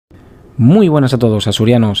Muy buenas a todos,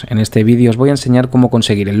 asurianos. En este vídeo os voy a enseñar cómo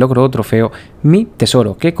conseguir el logro o trofeo Mi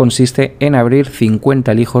Tesoro, que consiste en abrir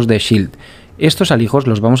 50 alijos de Shield. Estos alijos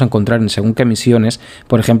los vamos a encontrar en según qué misiones,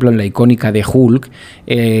 por ejemplo en la icónica de Hulk,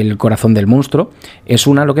 el corazón del monstruo. Es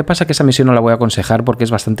una, lo que pasa que esa misión no la voy a aconsejar porque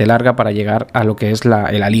es bastante larga para llegar a lo que es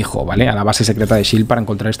el alijo, ¿vale? A la base secreta de Shield para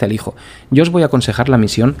encontrar este alijo. Yo os voy a aconsejar la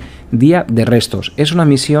misión Día de Restos. Es una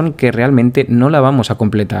misión que realmente no la vamos a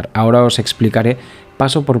completar. Ahora os explicaré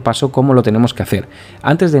paso por paso cómo lo tenemos que hacer.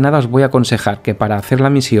 Antes de nada os voy a aconsejar que para hacer la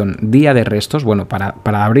misión Día de Restos, bueno,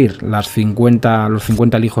 para abrir los 50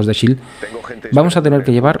 alijos de Shield, vamos a tener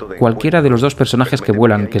que llevar cualquiera de los dos personajes que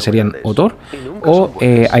vuelan, que serían o Thor o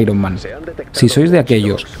Iron Man. Si sois de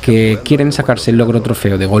aquellos que quieren sacarse el logro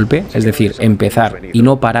trofeo de golpe, es decir, empezar y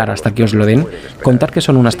no parar hasta que os lo den, contar que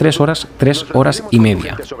son unas 3 horas y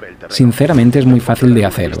media. Sinceramente es muy fácil de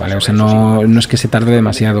hacer, ¿vale? O sea, no es que se tarde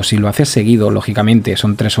demasiado. Si lo haces seguido, lógicamente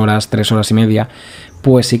son 3 horas y media,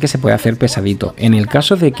 pues sí que se puede hacer pesadito. En el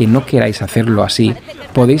caso de que no queráis hacerlo así,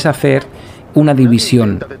 podéis hacer una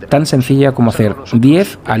división tan sencilla como hacer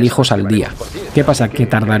 10 alijos al día. ¿Qué pasa? Que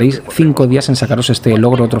tardaréis 5 días en sacaros este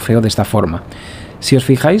logro o trofeo de esta forma. Si os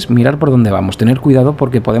fijáis, mirar por dónde vamos, tener cuidado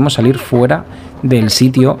porque podemos salir fuera del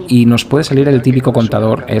sitio y nos puede salir el típico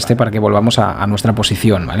contador para que volvamos a nuestra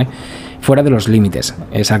posición, ¿vale? Fuera de los límites,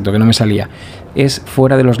 exacto, que no me salía. Es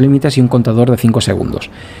fuera de los límites y un contador de 5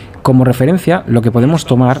 segundos. Como referencia, lo que podemos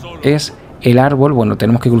tomar es el árbol, bueno,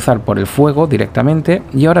 tenemos que cruzar por el fuego directamente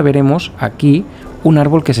y ahora veremos aquí un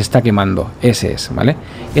árbol que se está quemando, ese es, ¿vale?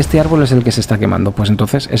 Este árbol es el que se está quemando, pues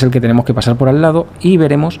entonces es el que tenemos que pasar por al lado y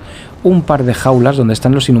veremos un par de jaulas donde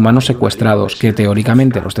están los inhumanos secuestrados, que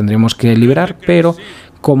teóricamente los tendremos que liberar, pero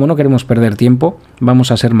como no queremos perder tiempo,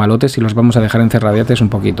 vamos a ser malotes y los vamos a dejar encerradetes un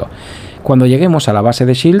poquito. Cuando lleguemos a la base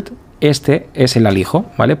de Shield, este es el alijo,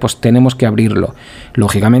 ¿vale? Pues tenemos que abrirlo.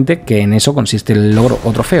 Lógicamente que en eso consiste el logro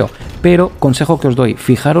o trofeo, pero consejo que os doy,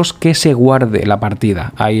 fijaros que se guarde la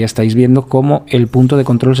partida. Ahí estáis viendo cómo el punto de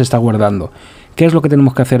control se está guardando. ¿Qué es lo que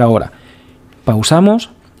tenemos que hacer ahora?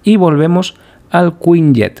 Pausamos y volvemos al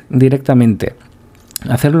Quinjet directamente.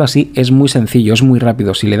 Hacerlo así es muy sencillo, es muy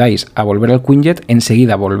rápido. Si le dais a volver al Quinjet,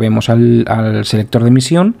 enseguida volvemos al selector de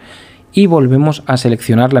misión y volvemos a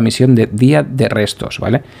seleccionar la misión de Día de Restos,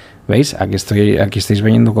 ¿vale? ¿Veis? Aquí estáis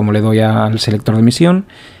viendo cómo le doy al selector de misión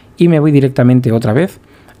y me voy directamente otra vez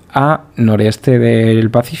a noreste del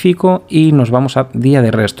Pacífico y nos vamos a Día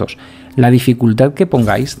de Restos. La dificultad que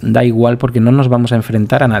pongáis da igual porque no nos vamos a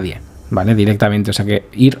enfrentar a nadie, ¿vale? Directamente, o sea que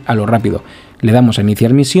ir a lo rápido. Le damos a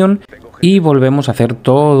iniciar misión y volvemos a hacer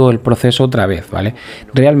todo el proceso otra vez, ¿vale?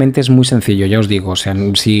 Realmente es muy sencillo, ya os digo, o sea,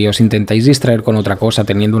 si os intentáis distraer con otra cosa,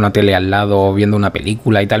 teniendo una tele al lado o viendo una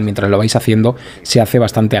película y tal, mientras lo vais haciendo, se hace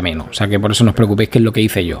bastante ameno, o sea que por eso no os preocupéis que es lo que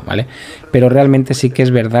hice yo, ¿vale? Pero realmente sí que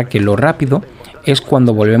es verdad que lo rápido es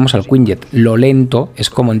cuando volvemos al Quinjet. Lo lento es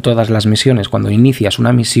como en todas las misiones, cuando inicias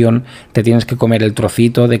una misión te tienes que comer el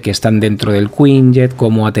trocito de que están dentro del Quinjet,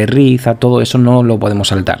 cómo aterriza, todo eso no lo podemos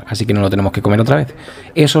saltar, así que no lo tenemos que comer otra vez.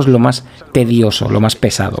 Eso es lo más tedioso, lo más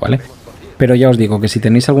pesado, ¿vale? Pero ya os digo que si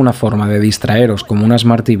tenéis alguna forma de distraeros, como una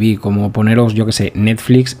Smart TV, como poneros, yo que sé,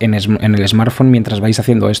 Netflix en el smartphone mientras vais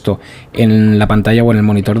haciendo esto en la pantalla o en el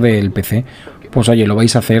monitor del PC, pues oye, lo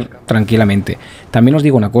vais a hacer tranquilamente. También os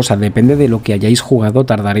digo una cosa, depende de lo que hayáis jugado,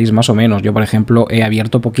 tardaréis más o menos. Yo, por ejemplo, he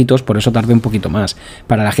abierto poquitos, por eso tardé un poquito más.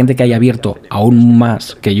 Para la gente que haya abierto aún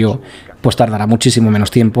más que yo, pues tardará muchísimo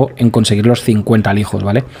menos tiempo en conseguir los 50 alijos,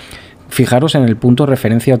 ¿vale? Fijaros en el punto de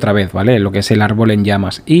referencia otra vez, ¿vale? Lo que es el árbol en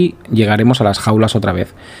llamas y llegaremos a las jaulas otra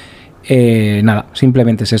vez. Nada,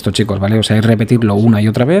 simplemente es esto, chicos, ¿vale? O sea, es repetirlo una y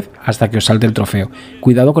otra vez hasta que os salte el trofeo.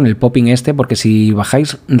 Cuidado con el popping porque si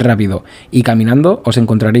bajáis rápido y caminando os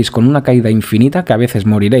encontraréis con una caída infinita que a veces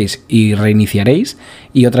moriréis y reiniciaréis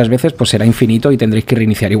y otras veces pues será infinito y tendréis que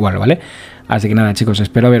reiniciar igual, ¿vale? Así que nada, chicos,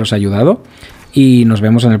 espero haberos ayudado y nos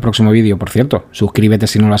vemos en el próximo vídeo. Por cierto, suscríbete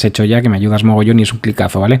si no lo has hecho ya, que me ayudas mogollón y es un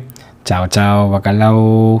clicazo, ¿vale? Chao, chao,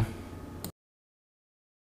 bacalao.